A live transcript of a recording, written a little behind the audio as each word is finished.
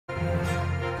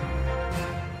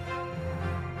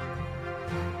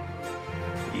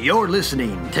You're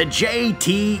listening to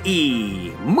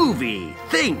JTE Movie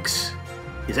Thinks.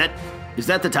 Is that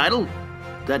the title?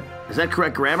 Is that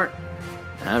correct grammar?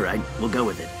 All right, we'll go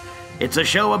with it. It's a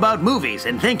show about movies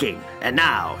and thinking. And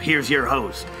now, here's your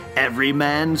host, every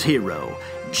man's hero,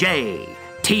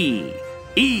 JTE.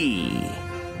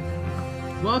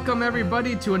 Welcome,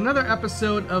 everybody, to another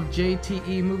episode of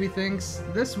JTE Movie Thinks.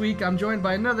 This week, I'm joined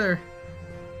by another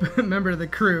member of the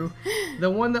crew, the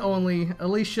one, the only,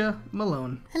 Alicia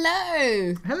Malone.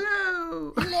 Hello.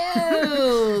 Hello.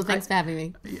 Hello. Thanks for having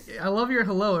me. I love your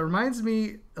hello. It reminds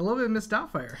me a little bit of Miss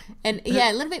Doubtfire. And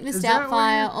yeah, a little bit Miss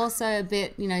Doubtfire. Also a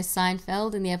bit,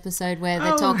 Seinfeld in the episode where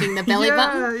they're talking the belly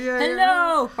button.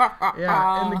 Hello.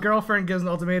 Yeah, and the girlfriend gives an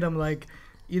ultimatum like,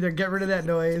 either get rid of that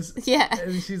noise. Yeah.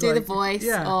 And she's do like, the voice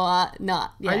or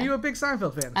not. Yeah. Are you a big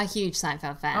Seinfeld fan? A huge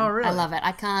Seinfeld fan. Oh, really? I love it.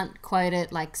 I can't quote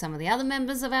it like some of the other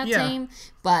members of our team,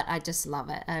 but I just love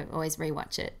it. I always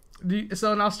rewatch it.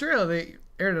 So in Australia, they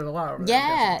aired it a lot over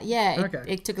there. Yeah.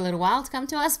 It took a little while to come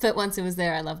to us, but once it was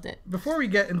there, I loved it. Before we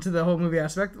get into the whole movie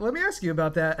aspect, let me ask you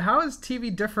about that. How is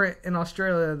TV different in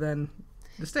Australia than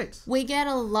the States? We get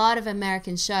a lot of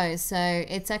American shows, so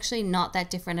it's actually not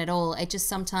that different at all. It just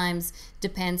sometimes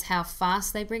depends how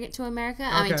fast they bring it to America.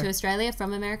 I mean, to Australia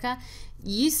from America.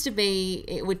 Used to be,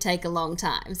 it would take a long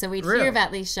time. So we'd hear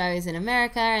about these shows in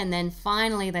America, and then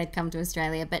finally they'd come to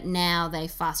Australia. But now they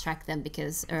fast track them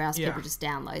or else people just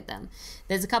download them.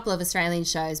 There's a couple of Australian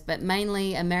shows, but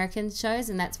mainly American shows,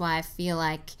 and that's why I feel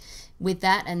like with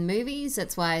that and movies,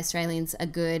 that's why Australians are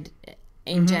good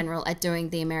in general at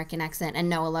doing the American accent and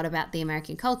know a lot about the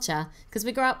American culture because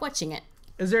we grew up watching it.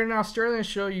 Is there an Australian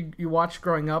show you watched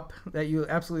growing up that you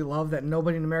absolutely love that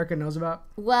nobody in America knows about?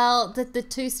 Well, the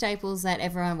two staples that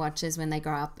everyone watches when they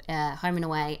grow up are Home and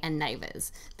Away and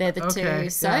Neighbours. They're the two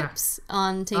soaps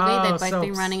on TV. They've both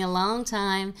been running a long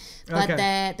time, but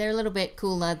they're a little bit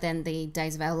cooler than the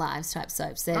Days of Our Lives type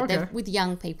soaps. They're with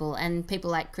young people, and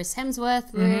people like Chris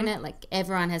Hemsworth were in it. Like,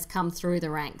 everyone has come through the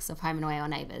ranks of Home and Away or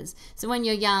Neighbours. So when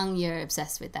you're young, you're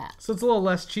obsessed with that. So it's a little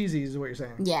less cheesy is what you're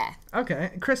saying? Yeah.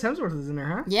 Okay. Chris Hemsworth is in there,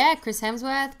 huh? Yeah, Chris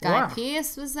Hemsworth, Guy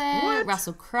Pearce was there,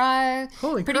 Russell Crowe.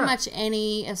 Pretty much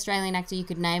any Australian actor you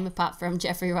could name apart from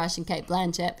Jeffrey Rush and Cate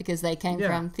Blanchett because they came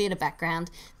from theatre background.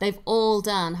 They've all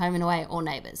done Home and Away or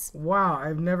Neighbours. Wow,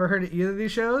 I've never heard of either of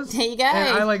these shows. There you go.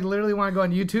 And I literally want to go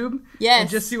on YouTube and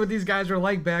just see what these guys were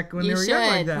like back when they were young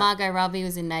like that. Margot Robbie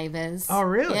was in Neighbours. Oh,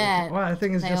 really? Yeah. Wow, I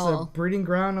think it's just a breeding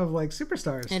ground of like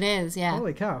superstars. It is, yeah.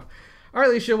 Holy cow. All right,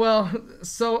 Alicia, well,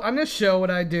 so on this show, what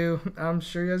I do, I'm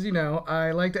sure as you know,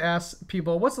 I like to ask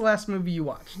people, what's the last movie you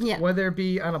watched? Yeah. Whether it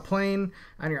be on a plane,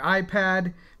 on your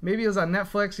iPad, maybe it was on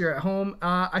Netflix, you're at home.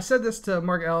 I said this to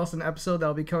Mark Ellis in an episode that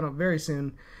will be coming up very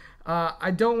soon. I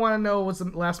don't want to know what's the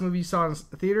last movie you saw in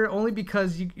the theater, only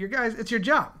because you guys, it's your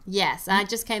job. Yes, I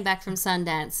just came back from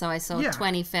Sundance, so I saw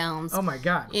 20 films. Oh my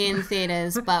God. In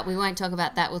theaters, but we won't talk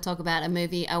about that. We'll talk about a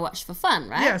movie I watched for fun,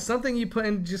 right? Yeah, something you put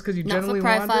in just because you generally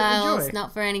want to enjoy. Not for profiles,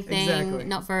 not for anything,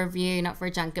 not for a review, not for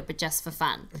a junket, but just for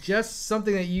fun. Just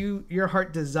something that your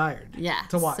heart desired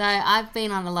to watch. So I've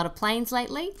been on a lot of planes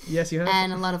lately. Yes, you have.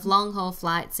 And a lot of long-haul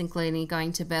flights, including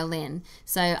going to Berlin.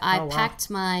 So I packed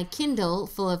my Kindle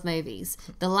full of movies.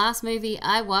 The last movie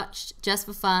I watched, just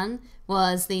for fun,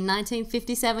 was the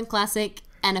 1957 classic,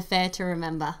 An Affair to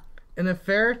Remember. An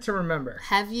Affair to Remember.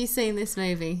 Have you seen this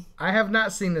movie? I have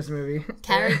not seen this movie.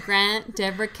 Cary Grant,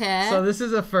 Deborah Kerr. So this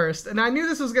is a first. And I knew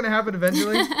this was going to happen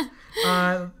eventually.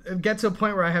 Get to a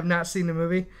point where I have not seen the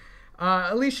movie.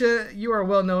 Alicia, you are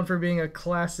well known for being a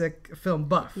classic film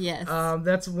buff. Yes.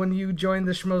 That's when you joined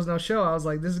the Schmoes Know show. I was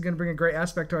like, this is going to bring a great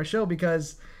aspect to our show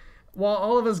because while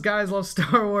all of us guys love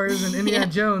Star Wars and Indiana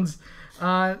Jones,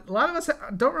 a lot of us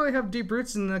don't really have deep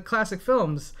roots in the classic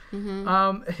films.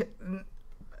 I'm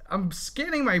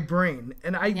scanning my brain,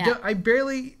 and I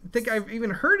barely think I've even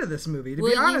heard of this movie, to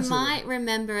be honest with you. You might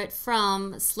remember it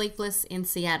from Sleepless in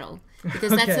Seattle.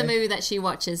 Because that's the movie that she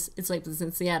watches in Sleepless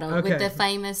in Seattle with the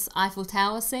famous Eiffel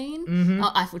Tower scene.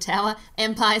 Oh, Eiffel Tower,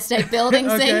 Empire State Building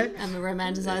scene. I'm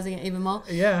romanticizing it even more.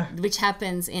 Yeah. Which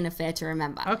happens in Affair to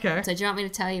Remember. Okay. So do you want me to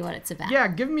tell you what it's about? Yeah,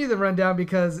 give me the rundown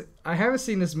because I haven't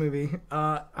seen this movie.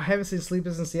 I haven't seen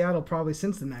Sleepless in Seattle probably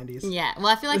since the 90s. Yeah. Well,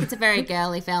 I feel like it's a very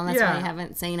girly film. That's why you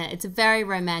haven't seen it. It's a very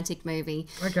romantic movie.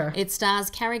 Okay. It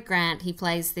stars Cary Grant. He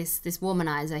plays this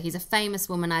womanizer. He's a famous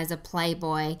womanizer,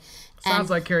 playboy.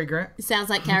 Sounds like Cary Grant. Sounds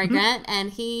like Cary Grant.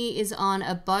 And he is on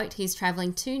a boat. He's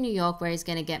traveling to New York where he's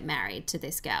going to get married to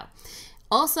this girl.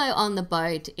 Also on the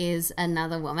boat is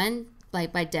another woman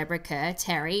played by Deborah Kerr,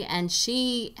 Terry, and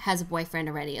she has a boyfriend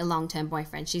already, a long-term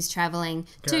boyfriend. She's traveling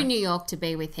to New York to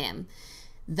be with him.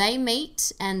 They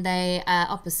meet and they are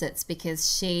opposites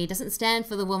because she doesn't stand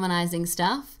for the womanizing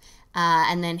stuff.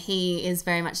 And then he is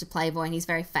very much a playboy and he's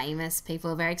very famous.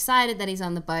 People are very excited that he's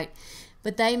on the boat.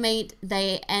 But they meet,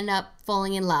 they end up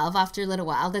falling in love after a little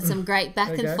while. There's some great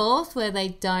back and forth where they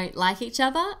don't like each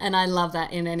other. And I love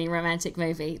that in any romantic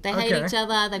movie. They hate each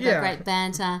other. They've got great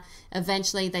banter.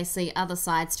 Eventually they see other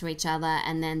sides to each other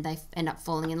and then they end up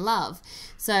falling in love.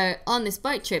 So on this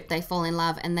boat trip, they fall in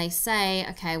love and they say,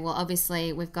 okay, well,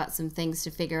 obviously we've got some things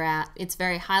to figure out. It's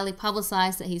very highly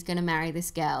publicized that he's going to marry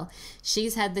this girl.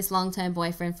 She's had this long-term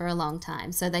boyfriend for a long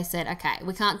time. So they said, okay,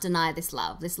 we can't deny this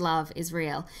love. This love is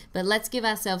real. But let's give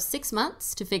ourselves 6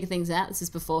 months to figure things out. This is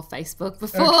before Facebook,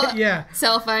 before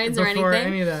cell phones or anything. Before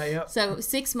any of that, yep. So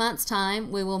 6 months'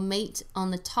 time, we will meet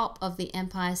on the top of the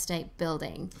Empire State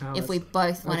Building if we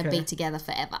both want to be together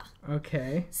forever.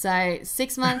 Okay. So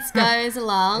 6 months goes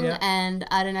along, and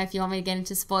I don't know if you want me to get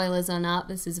into spoilers or not.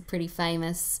 This is a pretty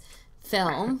famous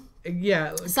film.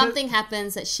 Yeah. Something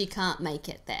happens that she can't make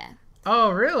it there.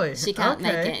 Oh, really? She can't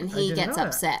make it, and he gets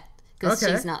upset because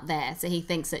she's not there. So he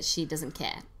thinks that she doesn't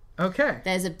care. Okay.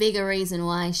 There's a bigger reason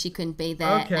why she couldn't be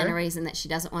there and a reason that she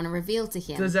doesn't want to reveal to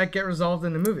him. Does that get resolved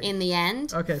in the movie? In the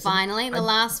end, finally, in the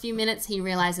last few minutes, he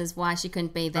realizes why she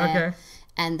couldn't be there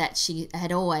and that she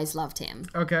had always loved him.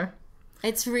 Okay.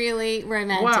 It's really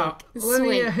romantic. Wow.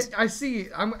 Sweet. I see.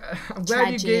 I'm glad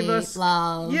Tragedy, you gave us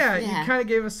love. Yeah, you kind of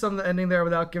gave us some of the ending there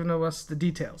without giving us the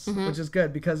details, which is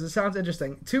good because it sounds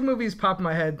interesting. 2 movies popped in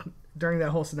my head during that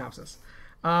whole synopsis.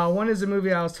 One is a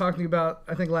movie I was talking about,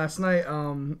 I think, last night.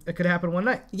 It Could Happen One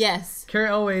Night. Yes. Carrie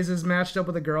Elways is matched up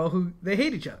with a girl who they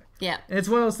hate each other. Yeah. And it's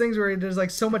one of those things where there's like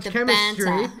so much chemistry.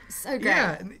 Banter. So great.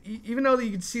 Yeah. Even though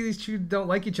you could see these two don't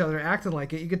like each other acting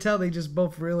like it, you could tell they just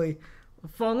both really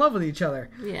fall in love with each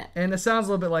other. Yeah. And it sounds a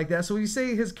little bit like that. So you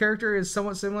say his character is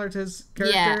somewhat similar to his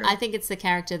character? Yeah, I think it's the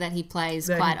character that he plays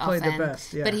quite often. The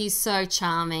best, But he's so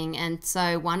charming and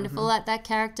so wonderful at that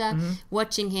character.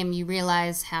 Watching him, you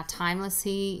realize how timeless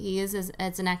he is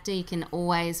as an actor. You can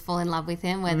always fall in love with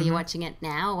him, whether you're watching it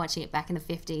now or watching it back in the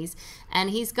 50s. And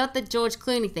he's got the George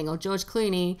Clooney thing, or George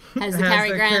Clooney has the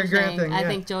Cary Grant thing. I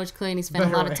think George Clooney spent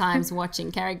a lot of times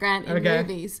watching Cary Grant in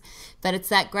movies. But it's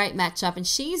that great matchup. And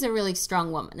she's a really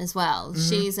strong woman as well.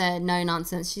 She's a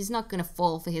no-nonsense. She's not going to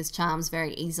fall for his charms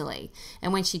very easily.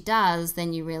 And when she does,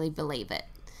 then you really believe it.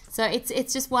 So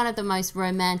it's just one of the most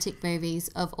romantic movies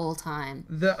of all time.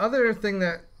 The other thing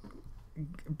that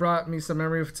brought me some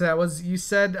memory to that was you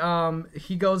said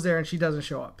he goes there and she doesn't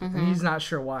show up. And he's not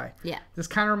sure why. Yeah. This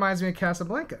kind of reminds me of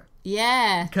Casablanca.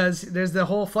 Yeah. Because there's the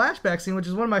whole flashback scene, which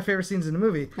is one of my favorite scenes in the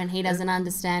movie. When he doesn't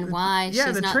understand why she's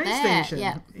not there. Yeah, the train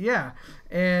station. Yeah.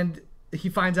 And he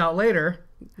finds out later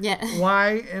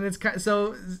why, and it's kind of,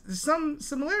 so some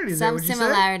similarities there, would you say? Some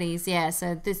similarities, yeah.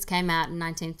 So this came out in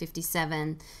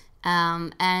 1957.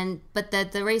 But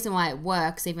the reason why it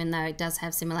works, even though it does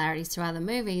have similarities to other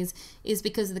movies, is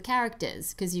because of the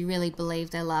characters, because you really believe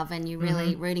their love and you're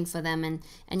really rooting for them,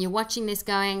 and you're watching this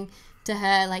going to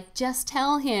her like, just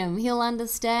tell him, he'll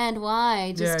understand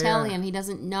why, tell him, he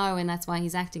doesn't know, and that's why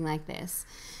he's acting like this.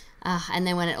 And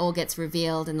then when it all gets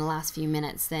revealed in the last few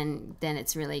minutes, then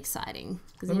it's really exciting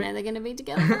because they're going to be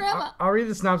together forever. I'll read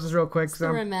the synopsis real quick.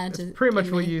 It's pretty much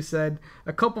what you said.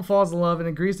 A couple falls in love and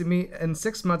agrees to meet in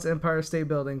 6 months at Empire State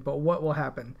Building, but what will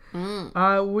happen?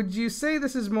 Would you say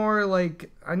this is more like,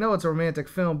 I know it's a romantic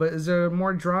film, but is there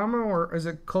more drama or is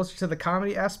it closer to the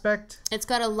comedy aspect? It's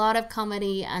got a lot of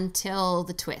comedy until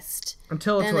the twist.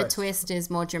 Then the twist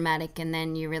is more dramatic, and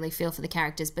then you really feel for the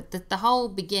characters. But the whole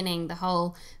beginning, the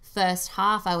whole first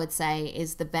half, I would say,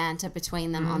 is the banter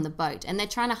between them on the boat. And they're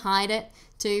trying to hide it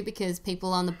too, because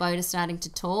people on the boat are starting to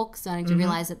talk, starting to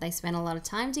realize that they spend a lot of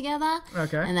time together.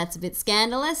 Okay. And that's a bit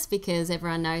scandalous because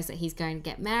everyone knows that he's going to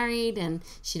get married and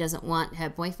she doesn't want her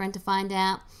boyfriend to find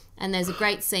out. And there's a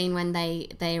great scene when they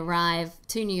arrive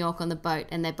to New York on the boat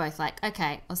and they're both like,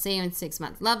 okay, I'll see you in 6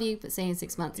 months. Love you, but see you in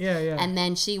 6 months. Yeah. And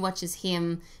then she watches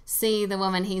him see the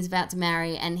woman he's about to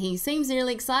marry and he seems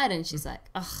really excited. And she's like,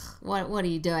 ugh, what are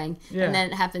you doing? Yeah. And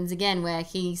then it happens again where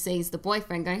he sees the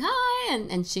boyfriend going, hi.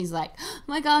 And she's like, oh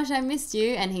my gosh, I missed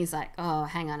you. And he's like, oh,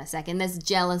 hang on a second. There's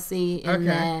jealousy in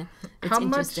there. It's How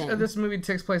much of this movie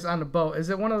takes place on the boat? Is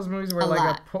it one of those movies where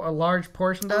a large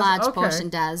portion does? A large portion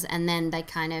does. And then they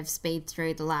kind of speed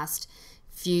through the last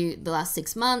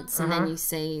 6 months, and then you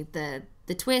see the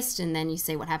twist, and then you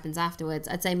see what happens afterwards.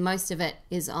 I'd say most of it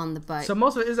is on the boat. So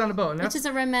most of it is on the boat, which is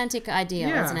a romantic ideal,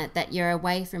 isn't it? That you're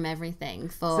away from everything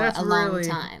for a long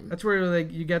time. That's where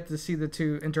you get to see the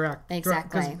two interact.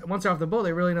 Exactly. Because once they're off the boat,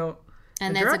 they really don't.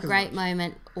 And there's a great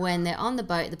moment when they're on the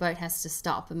boat. The boat has to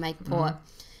stop and make port.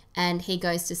 and he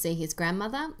goes to see his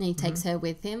grandmother, and he takes her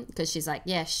with him because she's like,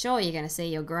 yeah, sure, you're going to see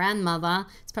your grandmother.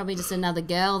 It's probably just another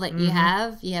girl that you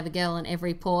have. You have a girl in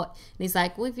every port. And he's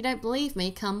like, well, if you don't believe me,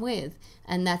 come with.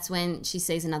 And that's when she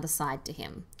sees another side to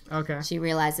him. Okay. She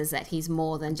realizes that he's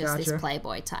more than just this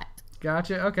playboy type.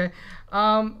 Gotcha. Okay.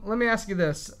 Let me ask you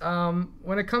this.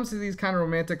 When it comes to these kind of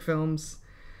romantic films,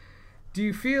 do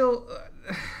you feel...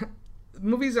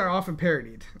 movies are often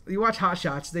parodied. You watch Hot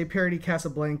Shots, they parody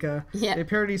Casablanca. Yeah. They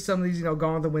parody some of these,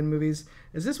 Gone with the Wind movies.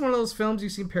 Is this one of those films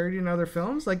you've seen parodied in other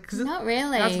films? Not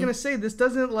really. I was going to say, this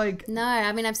doesn't No,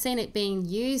 I mean, I've seen it being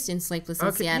used in Sleepless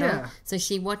in Seattle. Yeah. So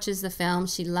she watches the film,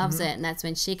 she loves it, and that's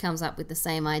when she comes up with the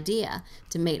same idea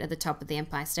to meet at the top of the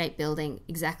Empire State Building,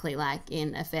 exactly like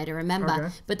in Affair to Remember.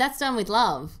 Okay. But that's done with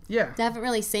love. Yeah. I haven't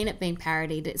really seen it being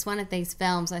parodied. It's one of these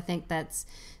films, I think, that's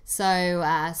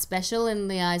so special in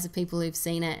the eyes of people who've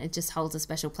seen it. It just holds a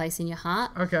special place in your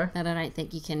heart. Okay. That I don't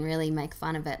think you can really make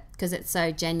fun of it because it's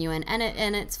so genuine and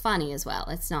it's funny as well.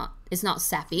 It's not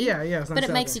sappy. Yeah, it's not but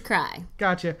sappy. It makes you cry.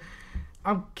 Gotcha.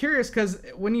 I'm curious because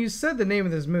when you said the name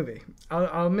of this movie,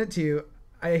 I'll admit to you,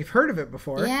 I've heard of it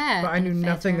before, but I knew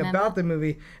nothing about the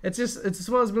movie. It's just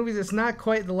one of those movies that's not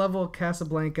quite the level of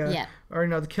Casablanca or,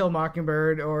 To Kill a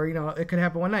Mockingbird or, It Could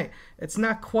Happen One Night. It's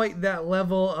not quite that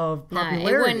level of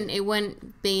popularity. No, it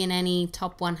wouldn't be in any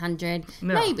top 100,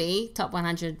 maybe top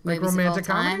 100 movies romantic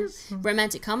of all time. Comedies?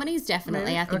 Romantic comedies,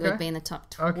 definitely. I think it would be in the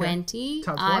top 20,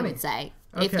 Top 20. I would say.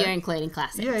 Okay. If you're including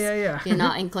classics. Yeah. If you're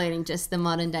not including just the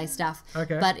modern day stuff.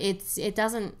 Okay. But it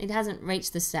hasn't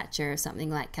reached the stature of something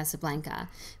like Casablanca.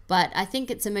 But I think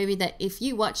it's a movie that if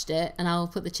you watched it, and I'll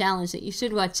put the challenge that you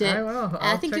should watch it, I will.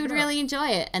 I think you would really enjoy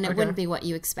it, and it wouldn't be what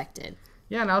you expected.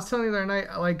 Yeah, and I was telling you the other night,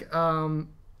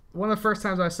 one of the first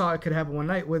times I saw It Could Happen One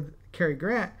Night with Cary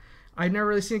Grant, I'd never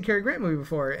really seen a Cary Grant movie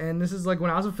before, and this is when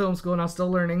I was in film school and I was still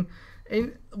learning.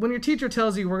 And when your teacher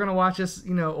tells you we're going to watch this,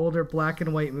 older black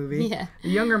and white movie, the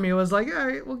younger me was like, all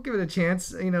right, we'll give it a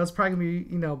chance. It's probably going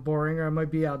to be, boring or it might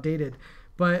be outdated.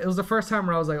 But it was the first time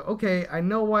where I was like, okay, I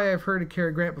know why I've heard of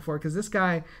Cary Grant before because this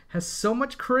guy has so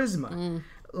much charisma.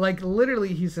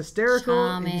 Literally, he's hysterical.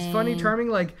 Charming. He's funny,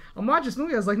 charming. I'm watching this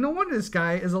movie. I was like, no wonder this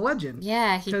guy is a legend.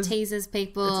 Yeah, he teases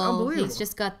people. It's unbelievable. He's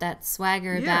just got that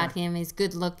swagger about him. He's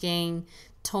good looking,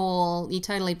 tall. You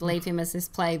totally believe him as this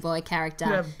playboy character.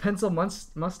 Yeah, pencil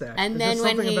mustache. And There's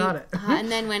then when about it.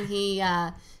 And then when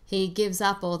he gives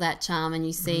up all that charm, and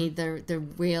you see the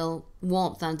real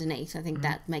warmth underneath, I think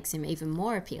that makes him even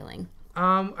more appealing.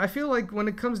 I feel like when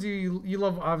it comes to you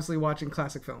love obviously watching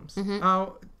classic films.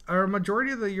 Are a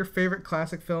majority of your favorite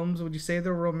classic films, would you say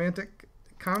they're romantic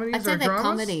comedies I'd say or they're dramas?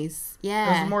 Comedies.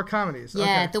 Yeah. Those are more comedies. Yeah,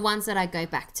 Okay. the ones that I go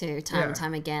back to time and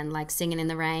time again, like Singing in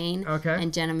the Rain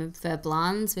and Jennifer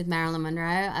Blondes with Marilyn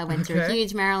Monroe. I went through a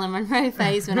huge Marilyn Monroe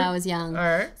phase when I was young. All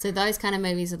right. So those kind of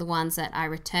movies are the ones that I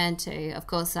return to. Of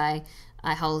course, I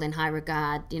hold in high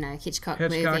regard, Hitchcock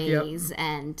movies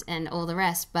and all the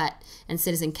rest. And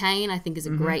Citizen Kane, I think, is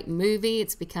a great movie.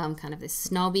 It's become kind of this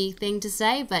snobby thing to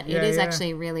say, but it is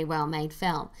actually a really well-made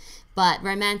film. But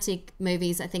romantic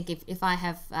movies, I think if I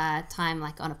have time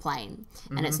on a plane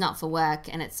and it's not for work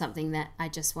and it's something that I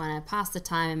just want to pass the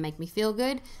time and make me feel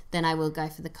good, then I will go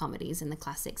for the comedies in the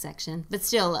classic section. But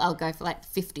still, I'll go for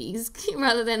 50s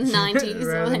rather than 90s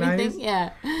or anything.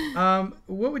 90s? Yeah.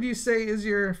 What would you say is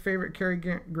your favorite Cary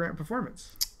Grant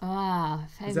performance?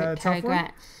 Favorite Cary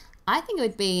Grant. I think it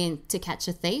would be in To Catch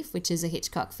a Thief, which is a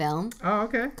Hitchcock film. Oh,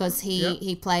 okay. Because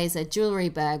he plays a jewelry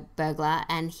burglar,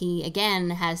 and he,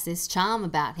 again, has this charm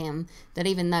about him that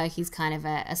even though he's kind of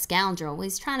a scoundrel,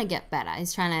 he's trying to get better.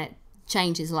 He's trying to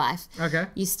change his life. Okay.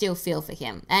 You still feel for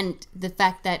him. And the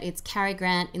fact that it's Cary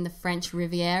Grant in the French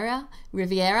Riviera,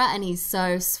 and he's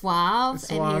so suave.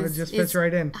 And it just fits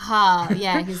right in.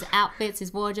 Yeah, his outfits,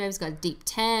 his wardrobe's got a deep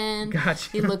tan.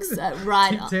 Gotcha. He looks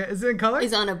right on. Is it in color?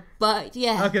 He's on a boat,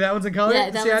 yeah. Okay, that one's in color? Yeah,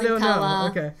 that one's in color. know.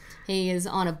 Okay. He is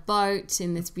on a boat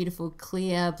in this beautiful,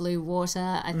 clear blue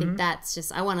water. I think that's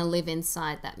just, I want to live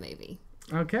inside that movie.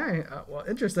 Okay, well,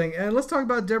 interesting. And let's talk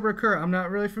about Deborah Kerr. I'm not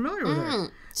really familiar with her.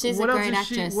 She's a great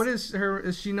actress. What is her?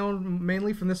 Is she known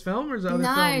mainly from this film, or is there other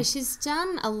films? No, she's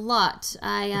done a lot.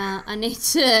 I need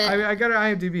to. I got her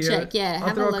IMDb check. here. Yeah,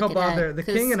 I'll throw a couple out there. The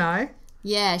King and I.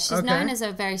 Yeah, she's known as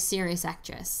a very serious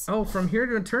actress. Oh, From Here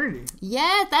to Eternity.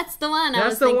 Yeah, that's the one.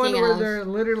 That's the one where they're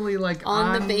literally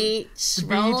on the beach,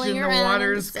 rolling and around the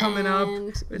water's coming up.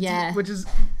 Which is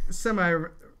semi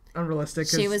unrealistic.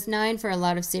 She was known for a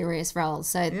lot of serious roles.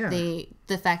 So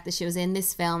the fact that she was in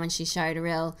this film and she showed a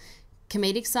real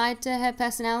comedic side to her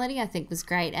personality, I think was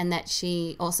great, and that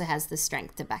she also has the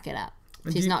strength to back it up.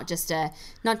 She's not just a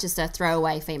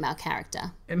throwaway female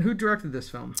character. And who directed this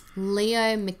film?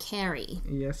 Leo McCarey.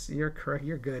 Yes, you're correct.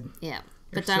 You're good. Yeah.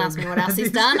 But don't ask me what else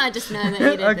he's done. I just know that he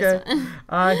did this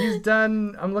one. He's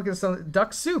done, I'm looking at some,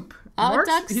 Duck Soup. Oh,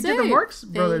 Duck Soup. He did the Marx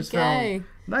Brothers film. Go.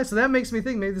 Nice. So that makes me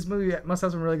think maybe this movie must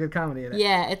have some really good comedy in it.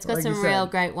 Yeah, it's got some real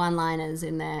great one-liners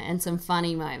in there and some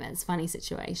funny moments, funny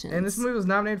situations. And this movie was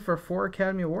nominated for 4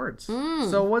 Academy Awards.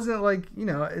 So it wasn't like,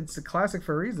 it's a classic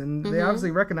for a reason. They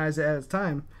obviously recognized it at its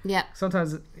time. Yeah.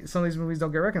 Sometimes some of these movies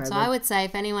don't get recognized. So I would say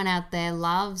if anyone out there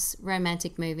loves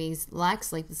romantic movies like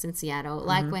Sleepless in Seattle,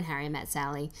 like When Harry Met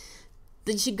Sally,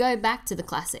 you should go back to the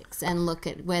classics and look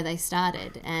at where they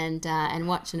started and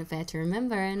watch An Affair to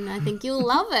Remember, and I think you'll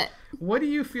love it. What do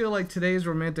you feel like today's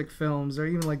romantic films, or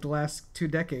even like the last 2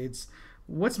 decades,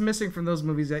 what's missing from those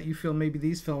movies that you feel maybe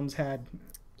these films had?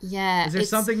 Yeah. Is there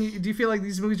something, do you feel like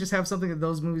these movies just have something that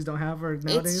those movies don't have or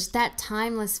nowadays? It's that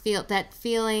timeless feel, that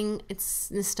feeling,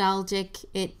 it's nostalgic,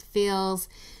 it feels,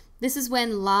 this is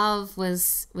when love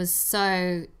was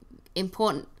so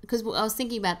important, because I was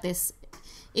thinking about this.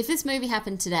 If this movie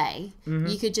happened today,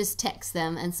 you could just text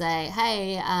them and say,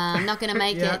 hey, I'm not going to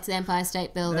make it to the Empire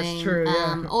State Building. That's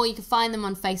true, Or you could find them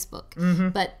on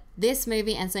Facebook. But this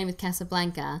movie, and same with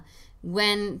Casablanca,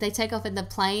 when they take off in the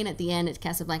plane at the end at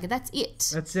Casablanca, that's it.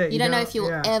 That's it. You don't know if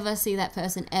you'll ever see that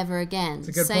person ever again. That's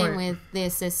a good Same point. with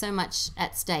this. There's so much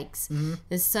at stakes.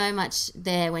 There's so much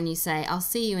there when you say, I'll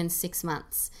see you in 6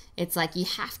 months. It's like you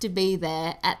have to be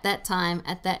there at that time,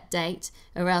 at that date,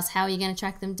 or else how are you going to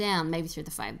track them down? Maybe through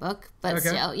the phone book. But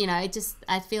still,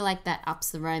 I feel like that ups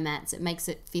the romance. It makes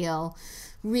it feel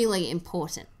really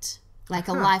important. Like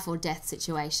a life or death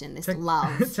situation, this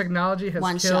love. Technology has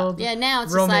one killed shot. Yeah, now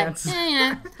it's romance. just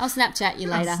like, I'll Snapchat you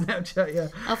later. Snapchat, yeah.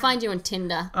 I'll find you on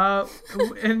Tinder.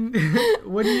 And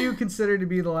what do you consider to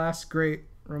be the last great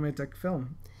romantic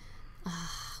film?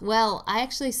 Well, I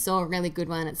actually saw a really good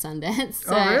one at Sundance,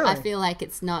 so really? I feel like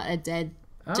it's not a dead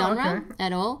genre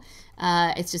at all.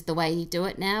 It's just the way you do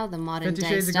it now, the modern 50 day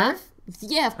Shades of stuff.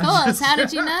 Yeah, of course. How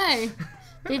did you know?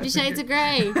 50 Shades of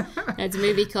Grey. It's a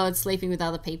movie called Sleeping with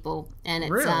Other People, and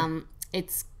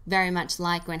it's very much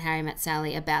like When Harry Met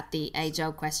Sally, about the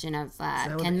age-old question of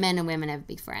can men and women ever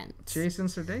be friends? Jason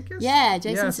Sudeikis? Yeah,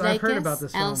 Jason Sudeikis. I've heard about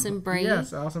this film. Alison Brie.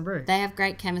 Yes, Alison Brie. They have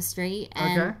great chemistry,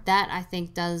 and that, I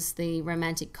think, does the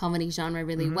romantic comedy genre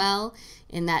really well,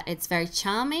 in that it's very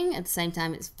charming. At the same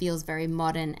time, it feels very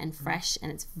modern and fresh,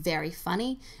 and it's very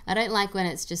funny. I don't like when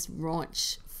it's just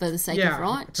raunch for the sake of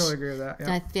raunch. I totally agree with that.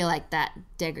 Yeah. I feel like that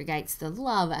degrades the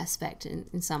love aspect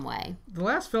in some way. The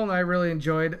last film I really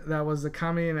enjoyed that was a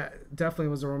comedy, and it definitely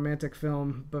was a romantic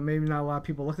film, but maybe not a lot of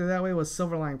people looked at it that way, was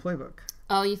Silver Lining Playbook.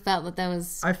 Oh, you felt that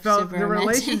was I felt super the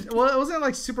romantic. relationship. Well, it wasn't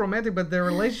like super romantic, but their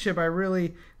relationship, it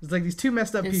was like these 2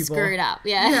 messed up people. Screwed up,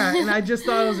 yeah. Yeah, and I just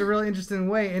thought it was a really interesting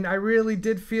way, and I really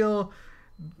did feel.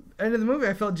 End of the movie,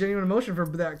 I felt genuine emotion for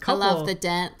that couple. I love the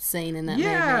dance scene in that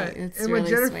movie. It's and really when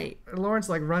Jennifer sweet. Lawrence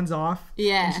runs off.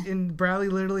 Yeah. And Bradley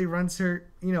literally runs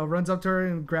up to her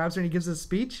and grabs her and he gives a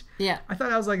speech. Yeah. I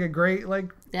thought that was like a great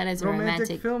that is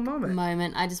romantic film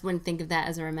moment. I just wouldn't think of that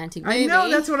as a romantic movie. I know,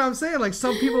 that's what I'm saying. Like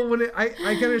some people wouldn't. I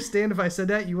can understand if I said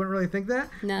that, you wouldn't really think that.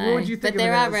 No. What would you think but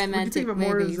there of it are as? romantic Would you think of it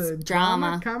more movies. as a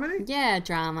Drama comedy? Yeah,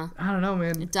 drama. I don't know,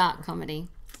 man. A dark comedy.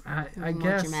 I more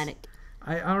guess. Dramatic.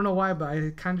 I don't know why, but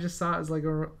I kind of just saw it as like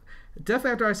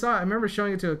definitely after I saw it, I remember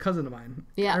showing it to a cousin of mine.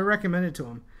 Yeah. I recommended it to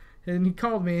him. And he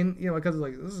called me, and my cousin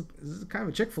was like, this is kind of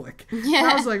a chick flick. Yeah. And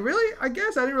I was like, really? I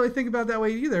guess I didn't really think about it that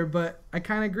way either, but I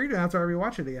kind of agreed after I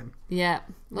rewatched it again. Yeah.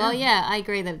 Well, yeah, I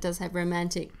agree that it does have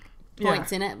romantic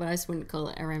points in it, but I just wouldn't call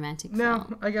it a romantic film.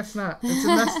 No, I guess not. It's a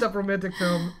messed up romantic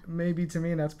film, maybe to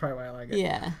me, and that's probably why I like it.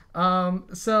 Yeah.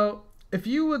 So if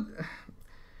you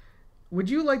would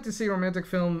you like to see a romantic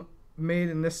film made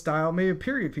in this style, maybe a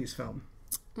period piece film?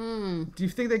 Do you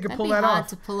think they could pull that off? That'd be hard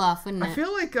to pull off, wouldn't it? I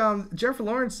feel like Jennifer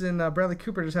Lawrence and Bradley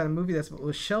Cooper just had a movie that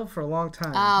was shelved for a long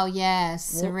time. Oh, yeah.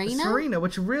 Serena? Serena,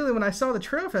 which really, when I saw the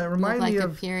trailer for that, reminded me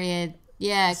of a period.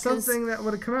 Yeah, something that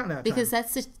would have come out now. Because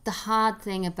that's the hard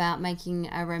thing about making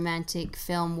a romantic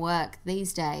film work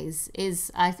these days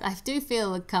is I do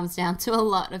feel it comes down to a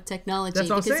lot of technology,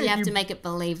 because you have to make it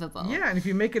believable. Yeah, and if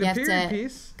you make it a period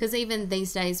piece. Because even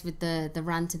these days with the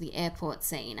run to the airport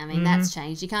scene, I mean, that's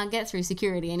changed. You can't get through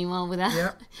security anymore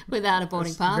without a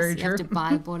boarding pass. You have to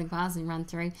buy a boarding pass and run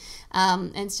through.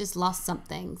 And it's just lost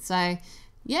something. So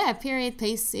yeah, a period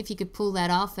piece, if you could pull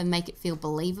that off and make it feel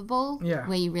believable,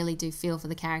 where you really do feel for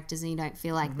the characters and you don't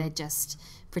feel like they're just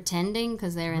pretending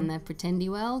because they're in the pretendy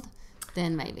world.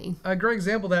 then maybe. A great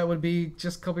example of that would be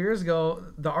just a couple years ago,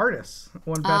 The Artist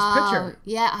won Best Picture.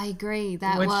 Yeah, I agree.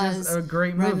 That which was is a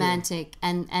great movie. Romantic,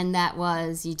 and that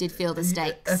was, you did feel the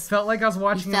stakes. It felt like I was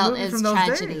watching a movie from those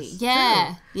tragedy. days.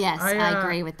 Yeah, too. yes, I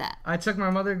agree with that. I took my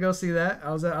mother to go see that.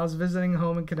 I was visiting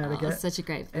home in Connecticut. Oh, it's such a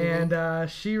great movie. And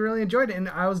she really enjoyed it. And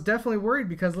I was definitely worried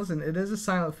because, listen, it is a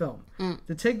silent film.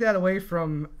 To take that away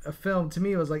from a film, to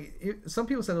me, it was like, some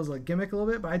people said it was like gimmick a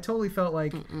little bit, but I totally felt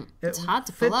like it's hard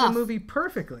to fit pull off the movie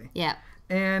perfectly. Yeah.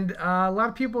 And a lot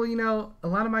of people, you know, a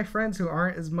lot of my friends who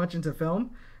aren't as much into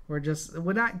film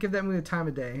would not give that movie the time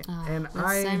of day. Oh, and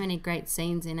there's so many great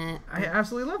scenes in it. I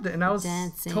absolutely loved it. And I was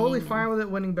totally fine with it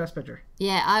winning Best Picture.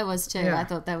 Yeah, I was too. Yeah. I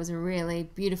thought that was a really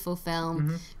beautiful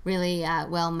film, really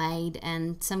well made,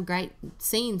 and some great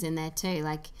scenes in there too,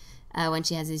 like when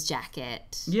she has his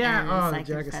jacket. Yeah, and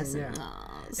the jacket scene, yeah.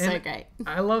 Oh, so great.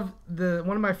 I love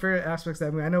one of my favorite aspects of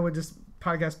that movie. I know we just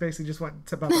podcast basically just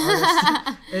went about the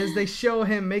artist, is they show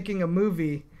him making a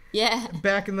movie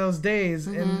back in those days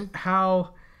and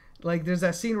how, like, there's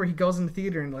that scene where he goes in the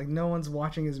theater and, like, no one's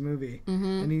watching his movie.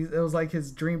 And it was, like,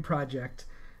 his dream project.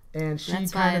 And she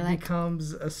kind of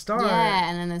becomes a star. Yeah,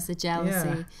 and then there's the jealousy.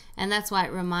 Yeah. And that's why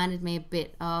it reminded me a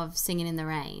bit of Singing in the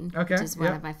Rain, which is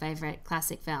one of my favorite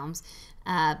classic films,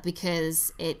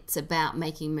 because it's about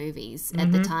making movies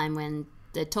at the time when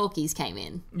the talkies came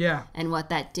in. Yeah. And what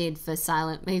that did for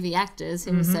silent movie actors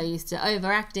who were so used to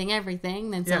overacting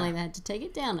everything, then suddenly they had to take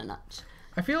it down a notch.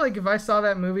 I feel like if I saw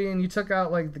that movie and you took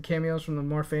out, like, the cameos from the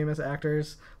more famous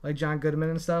actors, like John Goodman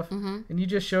and stuff, and you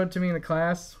just showed it to me in a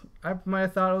class, I might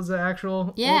have thought it was an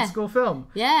actual old school film.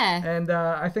 Yeah. And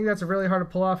I think that's really hard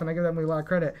to pull off, and I give that movie a lot of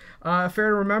credit. Fair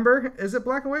to Remember, is it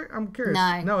black and white? I'm curious.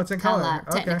 No, it's in color.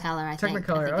 Technicolor, I think.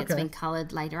 I think it's been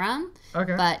colored later on.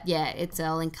 Okay. But yeah, it's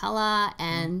all in color,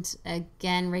 and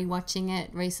again, rewatching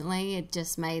it recently, it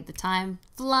just made the time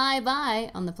fly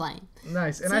by on the plane.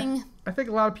 Nice. And I think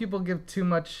a lot of people give too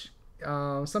much,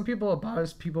 some people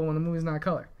abolish people when the movie's not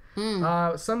color.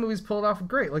 Some movies pull it off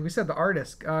great. Like we said, The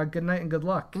Artist, Good Night and Good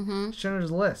Luck,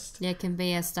 Schindler's List. Yeah, it can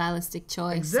be a stylistic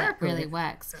choice that really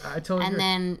works. I totally agree. And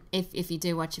then if you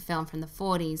do watch a film from the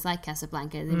 40s, like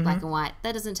Casablanca, in black and white,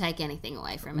 that doesn't take anything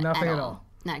away from it Nothing at all.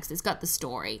 No, because it's got the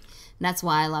story. And that's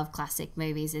why I love classic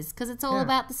movies, is because it's all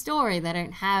about the story. They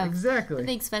don't have the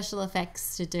big special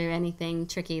effects to do anything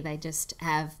tricky. They just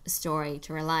have a story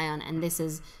to rely on. And this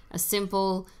is a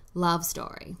simple love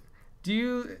story. Do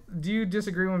you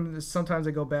disagree when sometimes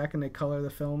they go back and they color the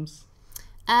films?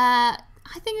 I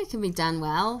think it can be done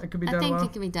well. It can be done well? I think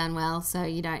it can be done well so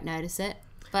you don't notice it.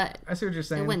 But I see what you're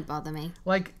saying. It wouldn't bother me.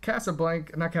 Like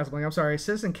I'm sorry,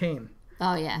 Citizen Kane.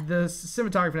 Oh, yeah. The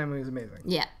cinematography in that movie is amazing.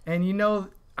 Yeah. And you know,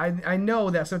 I know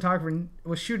that cinematographer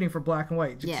was shooting for black and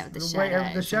white. Yeah, with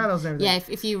the shadows and everything.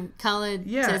 Yeah, if you colored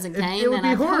Citizen Kane, it would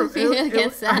be horrible. I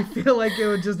that. feel like it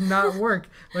would just not work.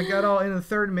 Like at all in The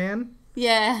Third Man.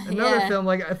 Yeah. Another film,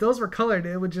 like if those were colored,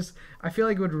 it would just, I feel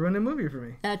like it would ruin a movie for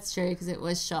me. That's true, because it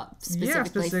was shot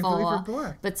specifically for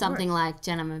black. But something like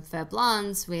Gentlemen Prefer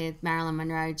Blondes with Marilyn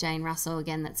Monroe, Jane Russell,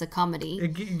 again, that's a comedy.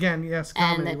 Again, yes,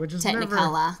 comedy, which is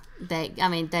Technicolor. They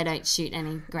don't shoot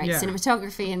any great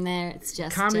cinematography in there. It's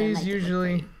just comedies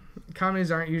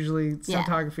aren't usually,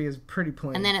 cinematography is pretty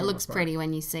plain. And then it looks pretty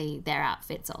when you see their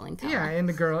outfits all in color. Yeah, and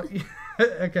the girl.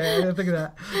 Okay, I didn't think of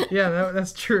that. Yeah,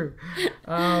 that's true.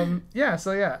 All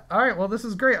right, well, this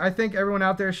is great. I think everyone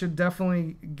out there should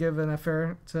definitely give An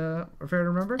Affair to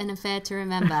Remember. An Affair to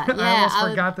Remember. Yeah, I almost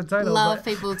forgot the title. Love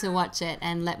people to watch it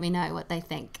and let me know what they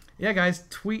think. Yeah, guys,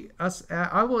 tweet us.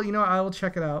 I will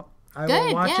check it out. I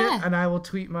will watch it, and I will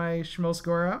tweet my Schmoes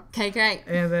score out. Okay, great.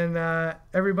 And then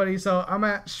everybody, so I'm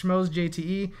at Schmoes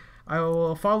JTE. I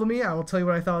will follow me. I will tell you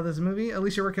what I thought of this movie.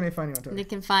 Alicia, where can they find you on Twitter? You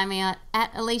can find me at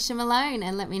Alicia Malone,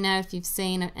 and let me know if you've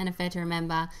seen An Affair to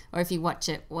Remember, or if you watch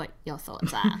it, what your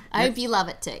thoughts are. I hope you love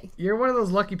it too. You're one of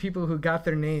those lucky people who got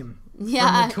their name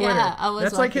from Twitter. I was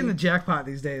That's lucky. like hitting the jackpot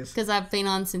these days. Because I've been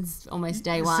on since almost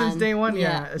day one. Since day one,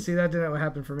 yeah. See, that didn't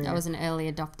happen for me. I was an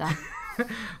early adopter. All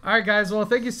right, guys. Well,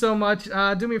 thank you so much.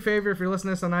 Do me a favor if you're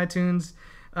listening to this on iTunes.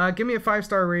 Give me a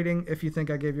 5-star rating if you think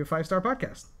I gave you a 5-star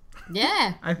podcast.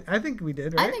 Yeah. I think we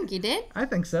did, right? I think you did. I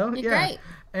think so. You're great.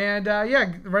 And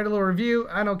write a little review.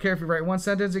 I don't care if you write one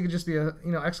sentence. It could just be a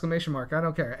exclamation mark. I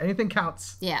don't care. Anything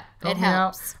counts. Yeah, Help it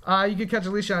helps. You can catch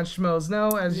Alicia on Schmoes Know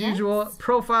as usual.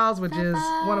 Profiles, which is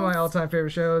one of my all-time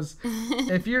favorite shows.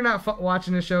 If you're not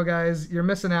watching this show, guys, you're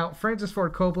missing out. Francis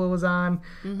Ford Coppola was on.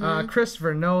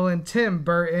 Christopher Nolan, Tim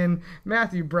Burton,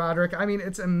 Matthew Broderick. I mean,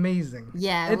 it's amazing.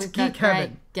 Yeah, it's we've geek got heaven.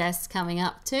 Great guests coming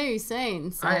up too soon.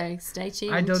 So stay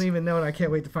tuned. I don't don't even know, and I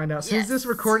can't wait to find out. As soon as this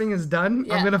recording is done,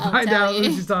 Yeah, I'm going to I'll find tell out you.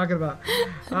 who she's talking about.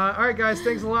 All right, guys,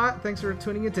 thanks a lot. Thanks for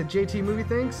tuning in to JT Movie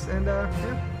Thinks, and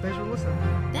yeah, thanks for listening.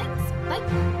 Thanks. Bye.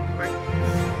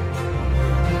 Bye.